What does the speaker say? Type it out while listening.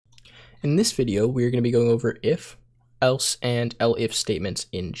In this video, we're going to be going over if, else, and elif statements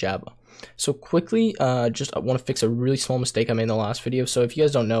in Java. So quickly, I want to fix a really small mistake I made in the last video. So if you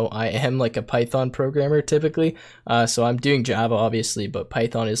guys don't know, I am like a Python programmer typically. So I'm doing Java obviously, but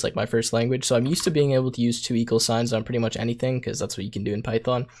Python is like my first language. So I'm used to being able to use 2 equal signs on pretty much anything because that's what you can do in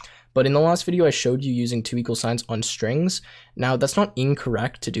Python. But in the last video, I showed you using 2 equal signs on strings. Now that's not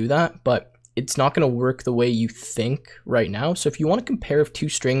incorrect to do that, but it's not going to work the way you think right now. So if you want to compare if 2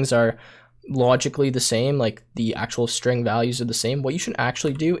 strings are logically the same, like the actual string values are the same, what you should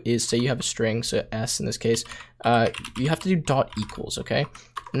actually do is say you have a string, so s in this case, you have to do dot equals, okay?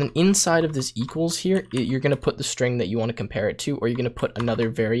 And then inside of this equals here, you're going to put the string that you want to compare it to, or you're going to put another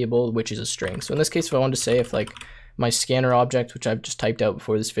variable, which is a string. So in this case, if I wanted to say if like my scanner object, which I've just typed out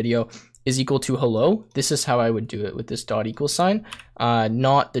before this video, is equal to hello, this is how I would do it with this dot equal sign,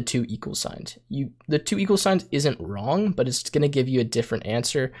 not the 2 equal signs. The 2 equal signs isn't wrong, but it's going to give you a different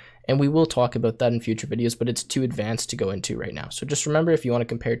answer, and we will talk about that in future videos, but it's too advanced to go into right now. So just remember, if you want to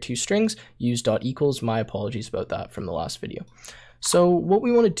compare 2 strings, use dot equals. My apologies about that from the last video. So what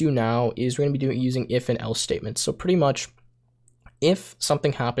we want to do now is we're going to be using if and else statements. So pretty much, if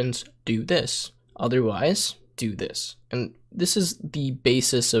something happens, do this. Otherwise, do this. And this is the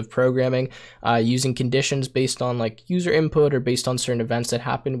basis of programming, using conditions based on like user input or based on certain events that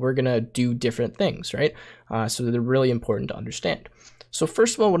happen. We're gonna do different things, right? So they're really important to understand. So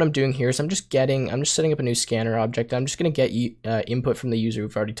first of all, what I'm doing here is I'm just setting up a new scanner object. I'm just gonna get input from the user.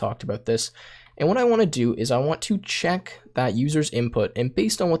 We've already talked about this. And what I want to do is I want to check that user's input, and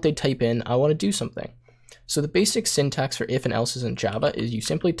based on what they type in, I want to do something. So the basic syntax for if and else's in Java is you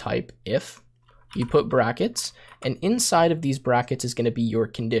simply type if, you put brackets, and inside of these brackets is going to be your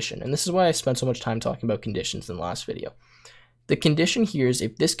condition. And this is why I spent so much time talking about conditions in the last video. The condition here is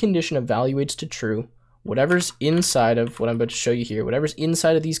if this condition evaluates to true, whatever's inside of what I'm about to show you here, whatever's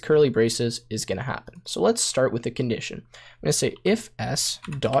inside of these curly braces is going to happen. So let's start with the condition. I'm going to say if s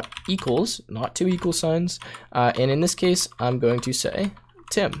dot equals, not 2 equal signs, and in this case, I'm going to say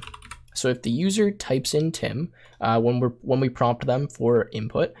Tim. So if the user types in Tim, when we prompt them for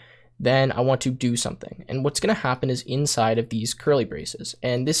input, then I want to do something. And what's going to happen is inside of these curly braces,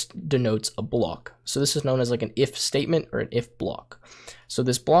 and this denotes a block. So this is known as like an if statement or an if block. So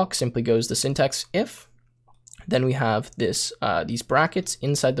this block simply goes the syntax if, then we have this these brackets.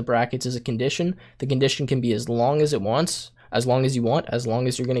 Inside the brackets is a condition. The condition can be as long as it wants, as long as you want, as long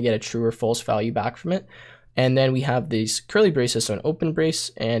as you're going to get a true or false value back from it. And then we have these curly braces, so an open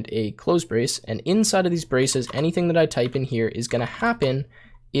brace and a closed brace. And inside of these braces, anything that I type in here is going to happen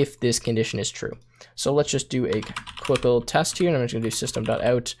if this condition is true. So let's just do a quick little test here, and I'm just going to do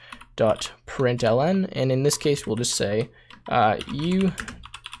system.out.println, and in this case we'll just say you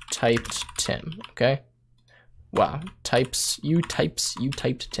typed Tim. Okay, wow, you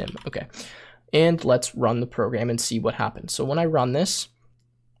typed Tim. Okay, and let's run the program and see what happens. So when I run this,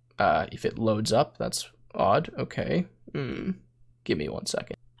 if it loads up, that's odd. Okay, give me 1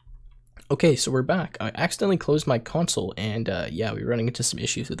 second. Okay, so we're back. I accidentally closed my console, and yeah, we were running into some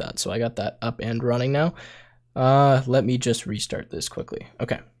issues with that. So I got that up and running now. Let me just restart this quickly.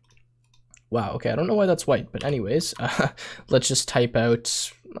 Okay. Wow, okay, I don't know why that's white, but anyways, let's just type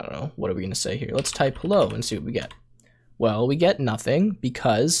out, I don't know, what are we going to say here? Let's type hello and see what we get. Well, we get nothing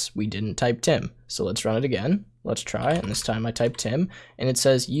because we didn't type Tim. So let's run it again. Let's try, and this time I typed Tim, and it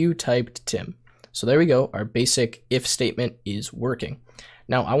says you typed Tim. So there we go. Our basic if statement is working.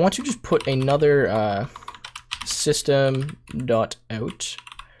 Now I want to just put another system.out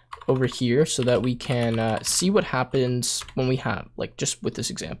over here so that we can see what happens when we have, like, just with this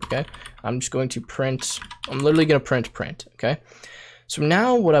example, okay? I'm just going to print, I'm literally going to print, okay? So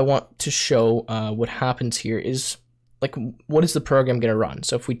now what I want to show what happens here is, like, what is the program going to run?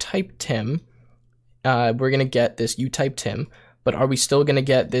 So if we type Tim, we're going to get this you type Tim. But are we still going to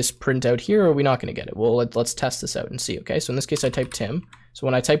get this print out here, or are we not going to get it? Well, let's test this out and see, okay? So in this case, I type Tim. So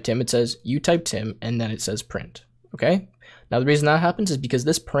when I type Tim, it says you type Tim, and then it says print, okay? Now, the reason that happens is because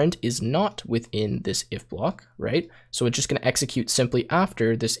this print is not within this if block, right? So it's just going to execute simply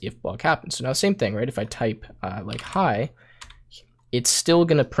after this if block happens. So now same thing, right? If I type like hi, it's still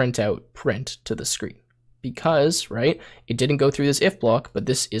going to print out print to the screen. Because, right, it didn't go through this if block, but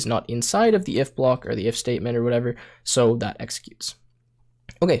this is not inside of the if block or the if statement or whatever, so that executes.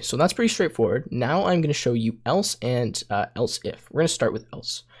 Okay, so that's pretty straightforward. Now I'm going to show you else and else if. We're going to start with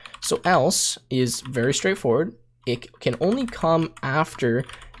else. So else is very straightforward. It can only come after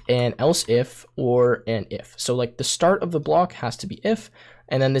an else if or an if. So like the start of the block has to be if,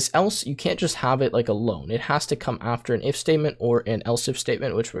 and then this else, you can't just have it like alone. It has to come after an if statement or an else if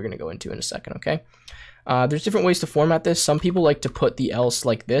statement, which we're going to go into in a second, okay? There's different ways to format this. Some people like to put the else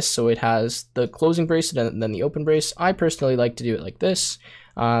like this, so it has the closing brace and then the open brace. I personally like to do it like this.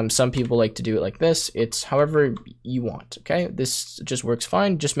 Some people like to do it like this. It's however you want, okay? This just works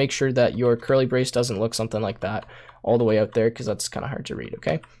fine. Just make sure that your curly brace doesn't look something like that all the way out there, because that's kind of hard to read,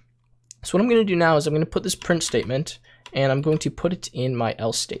 okay? So what I'm going to do now is I'm going to put this print statement, and I'm going to put it in my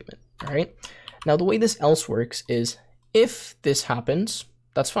else statement, all right? Now, the way this else works is if this happens,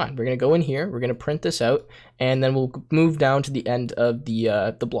 that's fine. We're going to go in here, we're going to print this out, and then we'll move down to the end of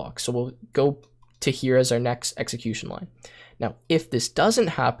the block. So we'll go to here as our next execution line. Now, if this doesn't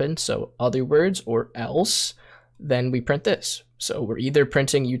happen, so other words or else, then we print this. So we're either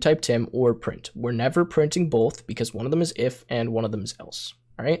printing you type Tim or print. We're never printing both because one of them is if and one of them is else.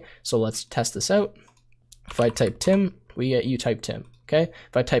 All right, so let's test this out. If I type Tim, we get you type Tim, okay?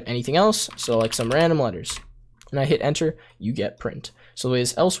 If I type anything else, so like some random letters, and I hit enter, you get print. So the way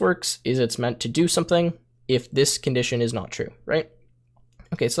this else works is it's meant to do something if this condition is not true, right?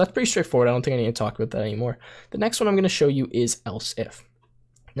 Okay, so that's pretty straightforward. I don't think I need to talk about that anymore. The next one I'm going to show you is else if.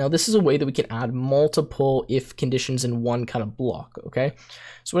 Now, this is a way that we can add multiple if conditions in one kind of block, okay?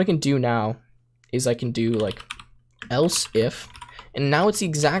 So what I can do now is I can do like else if, and now it's the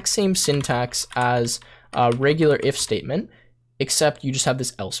exact same syntax as a regular if statement, except you just have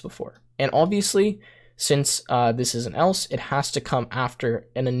this else before. And obviously, since this is an else, it has to come after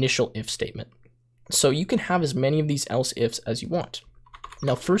an initial if statement. So you can have as many of these else ifs as you want.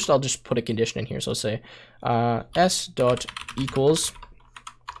 Now, first I'll just put a condition in here. So I'll say s dot equals,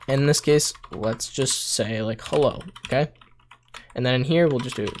 and in this case, let's just say like hello, okay? And then in here, we'll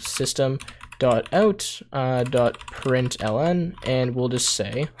just do system dot out dot println, and we'll just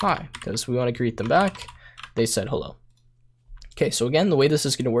say hi, because we want to greet them back. They said hello. Okay, so again, the way this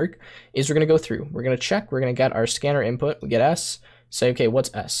is going to work is we're going to go through. We're going to check. We're going to get our scanner input. We get s. Say, okay,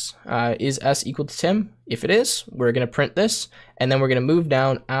 what's s? Is s equal to Tim? If it is, we're going to print this, and then we're going to move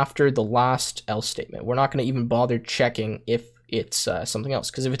down after the last else statement. We're not going to even bother checking if it's something else,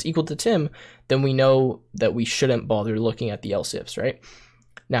 because if it's equal to Tim, then we know that we shouldn't bother looking at the else ifs, right?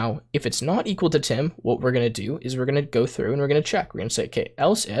 Now, if it's not equal to Tim, what we're going to do is we're going to go through and we're going to check. We're going to say, okay,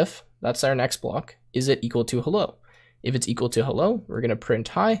 else if, that's our next block, is it equal to hello? If it's equal to hello, we're going to print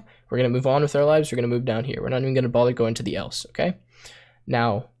hi. We're going to move on with our lives. We're going to move down here. We're not even going to bother going to the else, okay?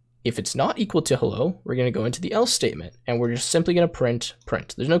 Now, if it's not equal to hello, we're going to go into the else statement, and we're just simply going to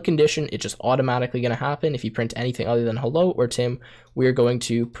print. There's no condition. It's just automatically going to happen. If you print anything other than hello or Tim, we're going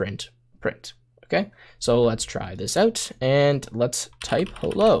to print. Okay, so let's try this out, and let's type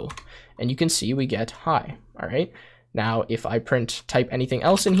hello, and you can see we get hi. All right, now if I type anything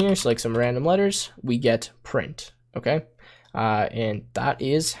else in here, so like some random letters, we get print. Okay, and that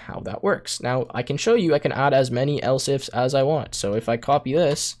is how that works. Now I can show you, I can add as many else ifs as I want. So if I copy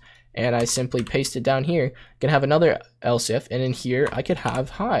this and I simply paste it down here, I can have another else if, and in here I could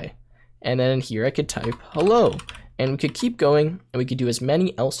have hi, and then in here I could type hello, and we could keep going, and we could do as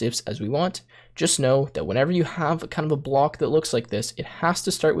many else ifs as we want. Just know that whenever you have a kind of a block that looks like this, it has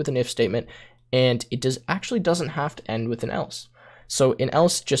to start with an if statement, and it actually doesn't have to end with an else. So an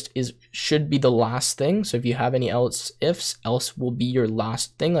else just should be the last thing. So if you have any else ifs, else will be your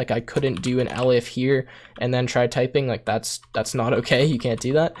last thing. Like I couldn't do an elif here and then try typing, like that's not okay. You can't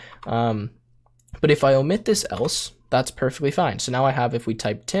do that. But if I omit this else, that's perfectly fine. So now I have, if we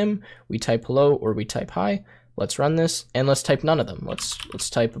type Tim, we type hello, or we type hi. Let's run this, and let's type none of them. Let's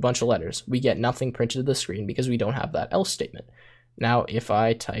type a bunch of letters. We get nothing printed to the screen because we don't have that else statement. Now if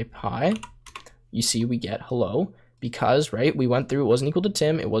I type hi, you see we get hello. Because, right, we went through, it wasn't equal to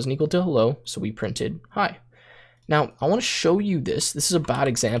Tim, it wasn't equal to hello, so we printed hi. Now, I want to show you this. This is a bad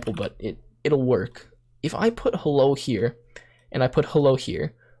example, but it'll work. If I put hello here, and I put hello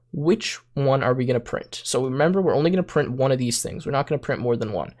here, which one are we going to print? So remember, we're only going to print one of these things. We're not going to print more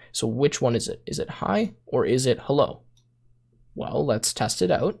than one. So which one is it? Is it hi, or is it hello? Well, let's test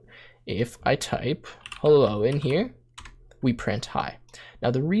it out. If I type hello in here, we print hi. Now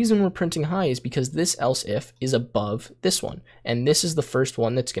the reason we're printing hi is because this else if is above this one, and this is the first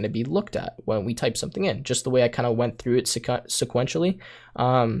one that's going to be looked at when we type something in, just the way I kind of went through it sequentially.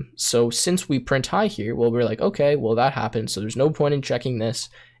 So since we print hi here, well, we're like, okay, well that happened, so there's no point in checking this,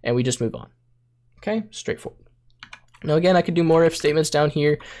 and we just move on. Okay, straightforward. Now again, I could do more if statements down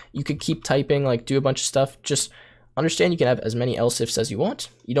here. You could keep typing, like do a bunch of stuff. Just understand you can have as many else ifs as you want.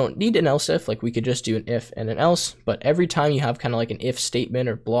 You don't need an else if, like we could just do an if and an else, but every time you have kind of like an if statement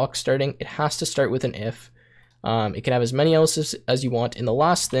or block starting, it has to start with an if. It can have as many else's as you want, and the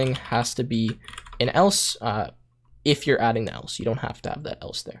last thing has to be an else if you're adding the else. You don't have to have that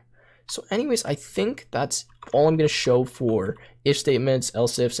else there. So anyways, I think that's all I'm going to show for if statements,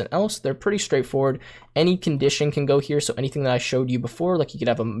 else ifs, and else. They're pretty straightforward. Any condition can go here. So anything that I showed you before, like you could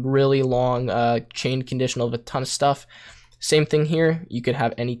have a really long chain condition of a ton of stuff. Same thing here. You could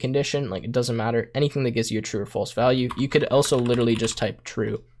have any condition, like it doesn't matter. Anything that gives you a true or false value. You could also literally just type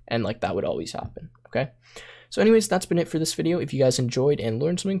true, and like that would always happen. Okay. So anyways, that's been it for this video. If you guys enjoyed and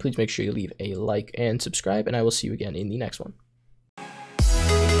learned something, please make sure you leave a like and subscribe, and I will see you again in the next one.